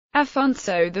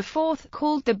Afonso IV,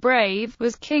 called the Brave,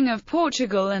 was King of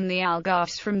Portugal and the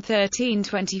Algarves from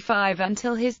 1325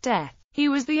 until his death. He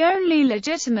was the only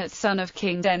legitimate son of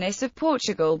King Denis of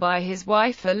Portugal by his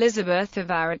wife Elizabeth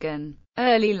of Aragon.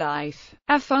 Early life.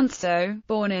 Afonso,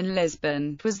 born in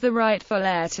Lisbon, was the rightful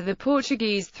heir to the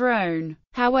Portuguese throne.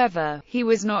 However, he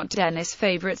was not Denis'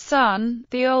 favourite son,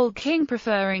 the old king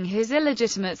preferring his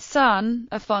illegitimate son,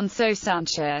 Afonso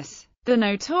Sanchez. The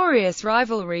notorious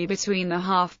rivalry between the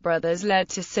half-brothers led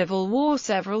to civil war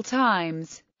several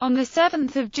times. On the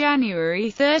 7th of January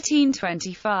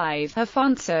 1325,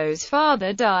 Afonso's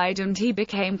father died and he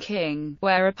became king,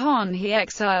 whereupon he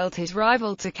exiled his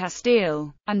rival to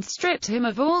Castile, and stripped him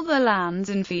of all the lands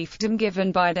and fiefdom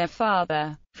given by their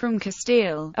father. From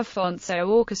Castile, Afonso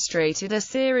orchestrated a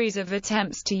series of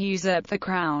attempts to usurp the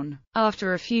crown.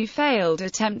 After a few failed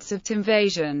attempts at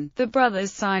invasion, the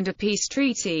brothers signed a peace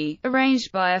treaty,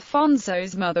 arranged by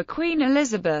Afonso's mother Queen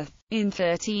Elizabeth. In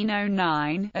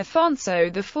 1309,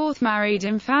 Afonso IV married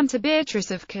Infanta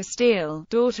Beatrice of Castile,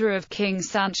 daughter of King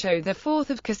Sancho IV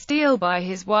of Castile by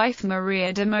his wife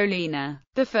Maria de Molina.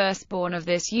 The firstborn of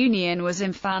this union was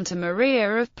Infanta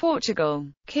Maria of Portugal,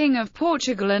 King of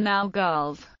Portugal and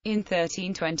Algarve. In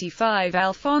 1325,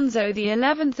 Alfonso XI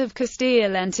of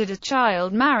Castile entered a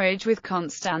child marriage with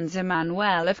Constanza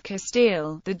Manuel of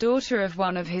Castile, the daughter of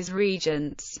one of his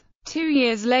regents. 2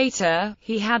 years later,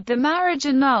 he had the marriage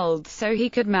annulled so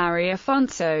he could marry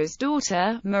Afonso's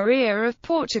daughter, Maria of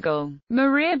Portugal.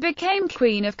 Maria became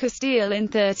Queen of Castile in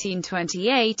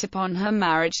 1328 upon her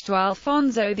marriage to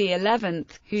Alfonso XI,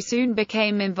 who soon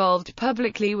became involved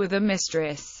publicly with a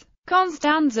mistress.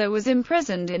 Constanza was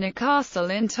imprisoned in a castle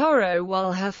in Toro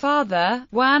while her father,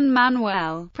 Juan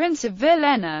Manuel, Prince of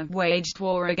Villena, waged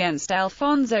war against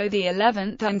Alfonso XI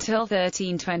until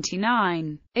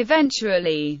 1329.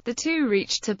 Eventually, the two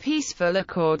reached a peaceful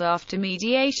accord after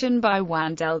mediation by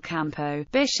Juan del Campo,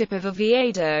 Bishop of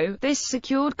Oviedo. This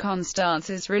secured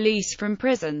Constanza's release from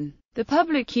prison. The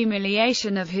public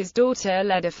humiliation of his daughter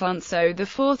led Afonso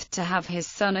IV to have his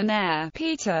son and heir,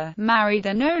 Peter, marry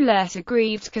the no less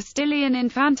aggrieved Castilian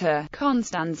Infanta,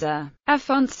 Constanza.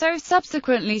 Afonso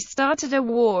subsequently started a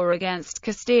war against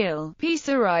Castile, peace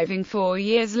arriving 4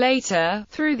 years later,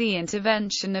 through the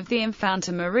intervention of the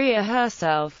Infanta Maria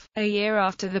herself. A year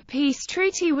after the peace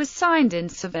treaty was signed in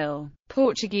Seville,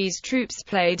 Portuguese troops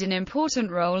played an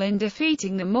important role in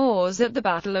defeating the Moors at the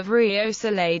Battle of Rio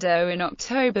Salado in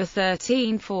October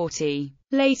 1340.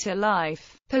 Later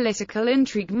life. Political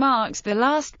intrigue marked the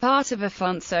last part of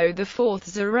Afonso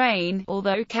IV's reign,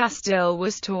 although Castile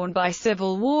was torn by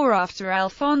civil war after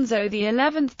Alfonso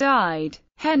XI died.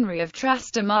 Henry of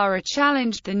Trastamara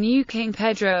challenged the new King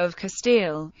Pedro of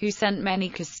Castile, who sent many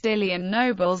Castilian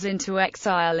nobles into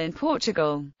exile in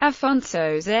Portugal.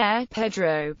 Afonso's heir,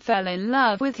 Pedro, fell in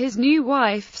love with his new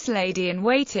wife's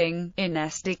lady-in-waiting,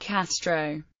 Inés de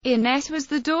Castro. Inés was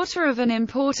the daughter of an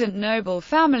important noble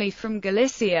family from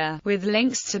Galicia, with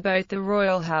links to both the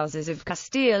royal houses of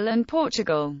Castile and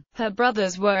Portugal. Her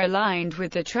brothers were aligned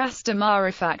with the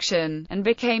Trastamara faction, and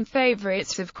became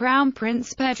favourites of Crown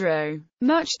Prince Pedro,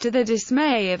 much to the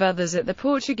dismay of others at the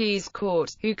Portuguese court,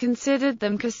 who considered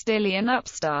them Castilian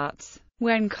upstarts.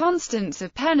 When Constance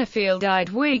of Penafiel died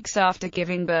weeks after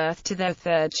giving birth to their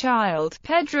third child,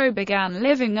 Pedro began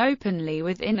living openly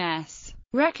with Inés,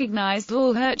 recognized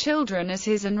all her children as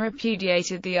his and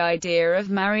repudiated the idea of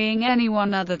marrying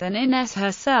anyone other than Inés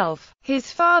herself. His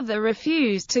father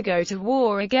refused to go to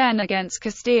war again against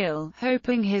Castile,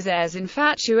 hoping his heir's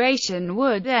infatuation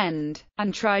would end,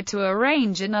 and tried to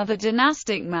arrange another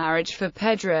dynastic marriage for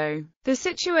Pedro. The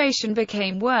situation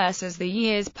became worse as the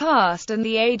years passed and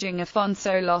the aging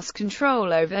Afonso lost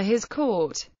control over his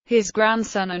court. His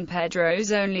grandson and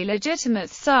Pedro's only legitimate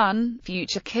son,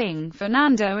 future King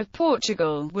Fernando of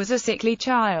Portugal, was a sickly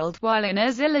child, while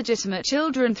Inés' illegitimate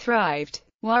children thrived.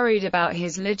 Worried about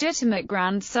his legitimate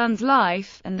grandson's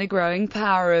life, and the growing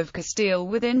power of Castile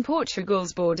within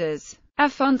Portugal's borders,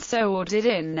 Afonso ordered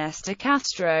Inés de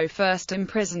Castro first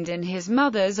imprisoned in his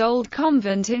mother's old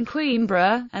convent in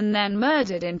Coimbra, and then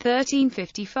murdered in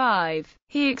 1355.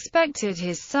 He expected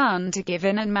his son to give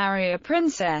in and marry a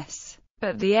princess,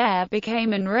 but the heir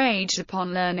became enraged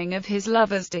upon learning of his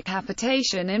lover's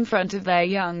decapitation in front of their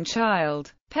young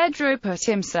child. Pedro put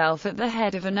himself at the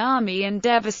head of an army and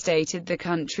devastated the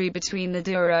country between the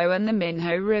Douro and the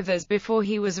Minho rivers before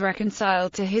he was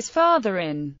reconciled to his father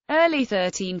in early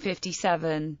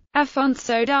 1357.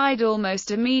 Afonso died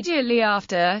almost immediately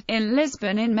after, in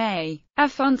Lisbon in May.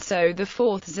 Afonso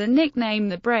IV's nickname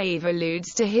the Brave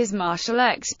alludes to his martial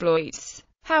exploits.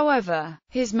 However,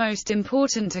 his most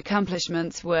important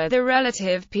accomplishments were the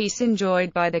relative peace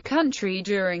enjoyed by the country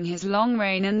during his long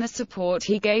reign and the support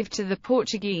he gave to the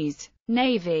Portuguese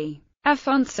navy.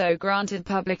 Afonso granted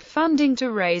public funding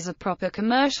to raise a proper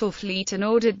commercial fleet and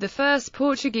ordered the first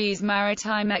Portuguese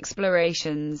maritime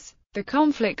explorations. The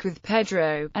conflict with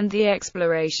Pedro, and the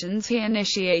explorations he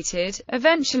initiated,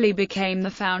 eventually became the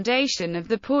foundation of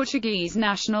the Portuguese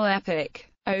national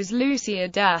epic, Os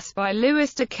Lusíadas by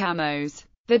Luís de Camões.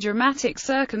 The dramatic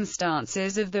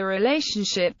circumstances of the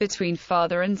relationship between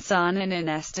father and son in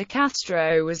Inés de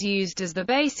Castro was used as the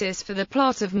basis for the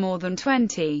plot of more than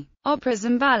 20 operas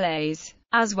and ballets,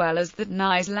 as well as the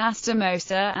Nais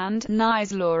Lastimosa and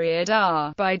Nais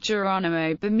Laureada by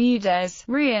Jerónimo Bermúdez,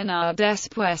 Reina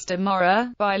Después de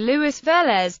Mora by Luis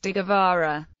Vélez de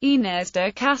Guevara, Inés de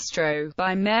Castro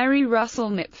by Mary Russell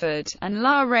Mitford, and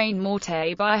La Reine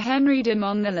Morte by Henry de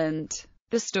Montherlant.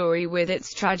 The story with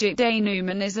its tragic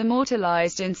denouement is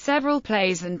immortalized in several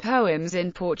plays and poems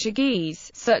in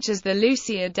Portuguese, such as the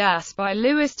Lusíadas by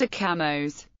Luís de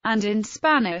Camões, and in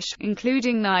Spanish,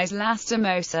 including Nais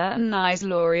Lastimosa and Nais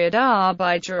Laureada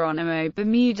by Jerónimo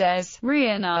Bermúdez,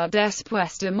 Reina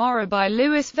Después de Mora by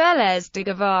Luis Vélez de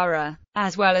Guevara,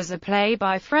 as well as a play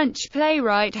by French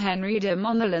playwright Henry de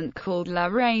Montherlant called La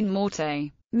Reine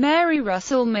Morte. Mary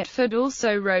Russell Mitford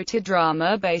also wrote a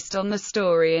drama based on the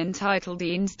story entitled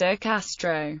Inés de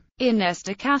Castro. Inés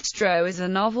de Castro is a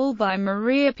novel by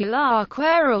Maria Pilar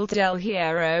Querol del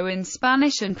Hierro in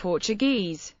Spanish and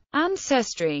Portuguese.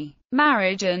 Ancestry,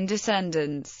 marriage and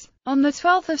descendants. On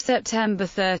 12 September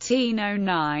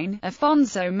 1309,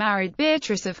 Afonso married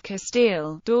Beatrice of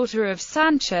Castile, daughter of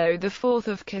Sancho IV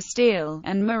of Castile,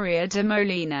 and Maria de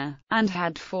Molina, and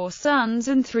had 4 sons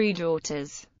and 3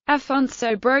 daughters.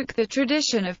 Afonso broke the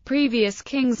tradition of previous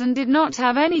kings and did not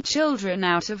have any children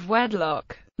out of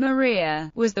wedlock.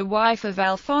 Maria was the wife of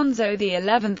Alfonso XI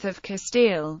of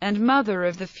Castile, and mother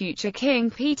of the future King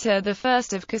Peter I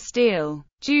of Castile.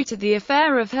 Due to the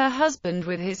affair of her husband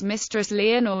with his mistress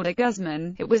Leonor de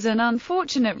Guzman, it was an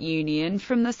unfortunate union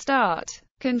from the start,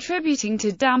 contributing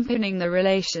to dampening the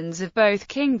relations of both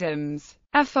kingdoms.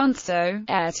 Afonso,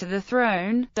 heir to the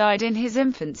throne, died in his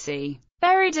infancy.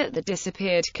 Buried at the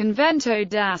disappeared Convento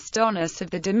das Donas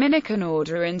of the Dominican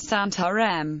order in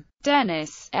Santarém.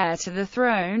 Denis, heir to the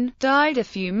throne, died a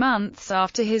few months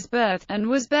after his birth, and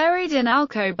was buried in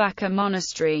Alcobaça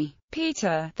Monastery.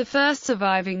 Peter, the first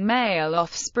surviving male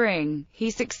offspring, he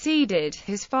succeeded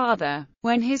his father.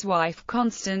 When his wife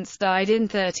Constance died in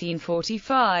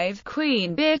 1345,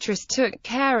 Queen Beatrice took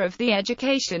care of the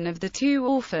education of the 2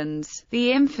 orphans,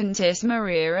 the infantess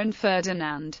Maria and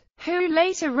Ferdinand, who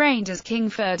later reigned as King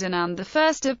Ferdinand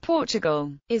I of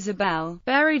Portugal. Isabel,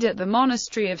 buried at the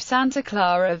monastery of Santa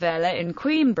Clara Velha in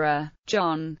Coimbra.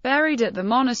 John, buried at the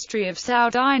monastery of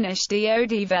São Dinis de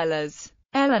Odivelas.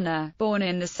 Eleanor, born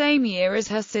in the same year as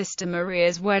her sister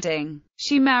Maria's wedding.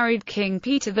 She married King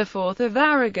Peter IV of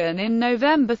Aragon in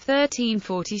November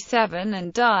 1347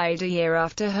 and died a year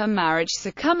after her marriage,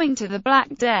 succumbing to the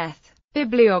Black Death.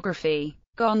 Bibliography.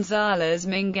 González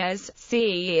Mínguez,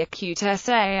 C.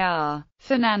 Acutesar.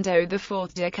 Fernando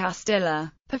IV de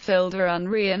Castilla. Perfilda un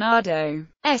Reinado.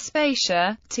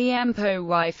 Espacia, Tiempo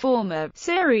y Forma.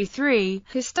 Serie 3,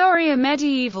 Historia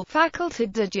Medieval.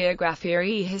 Facultad de Geografía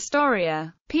y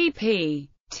Historia. pp.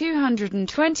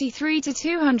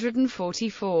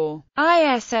 223–244.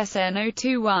 ISSN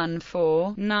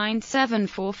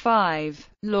 0214-9745.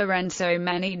 Lorenzo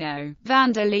Menino.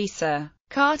 Vandalisa.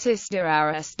 Cartas de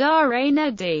Aras da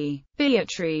Reina de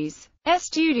Beatriz.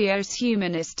 Estudios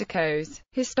Humanísticos.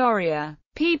 Historia.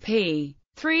 pp.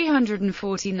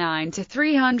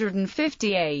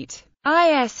 349–358.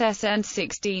 ISSN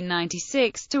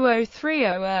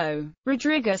 1696-0300.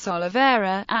 Rodrigues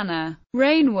Oliveira, Ana.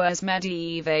 Reines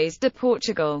Medievais de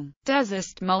Portugal.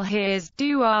 Desist Mulheres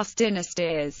duas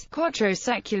Dinastias. Quatro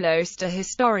séculos de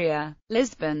Historia.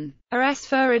 Lisbon.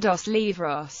 Aresfera dos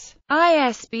Livros.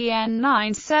 ISBN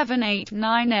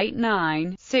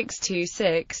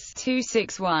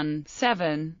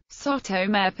 978-989-626-261-7.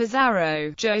 Sotomayor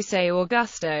Pizarro, José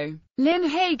Augusto.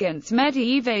 Linhagens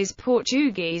Medievais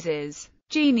Portugueses.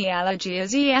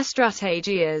 Genealogias e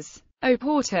Estratégias.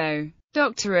 Oporto.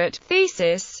 Doctorate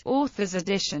Thesis, Author's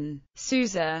Edition.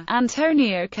 Sousa,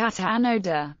 Antonio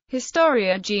Catanoda.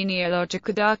 Historia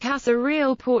Genealógica da Casa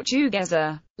Real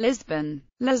Portuguesa. Lisbon.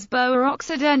 Lisboa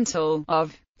Occidental,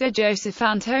 of de Joseph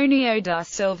Antonio da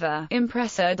Silva,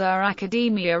 Impressa da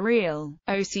Academia Real,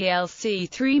 OCLC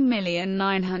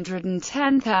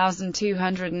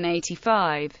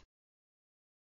 3910285.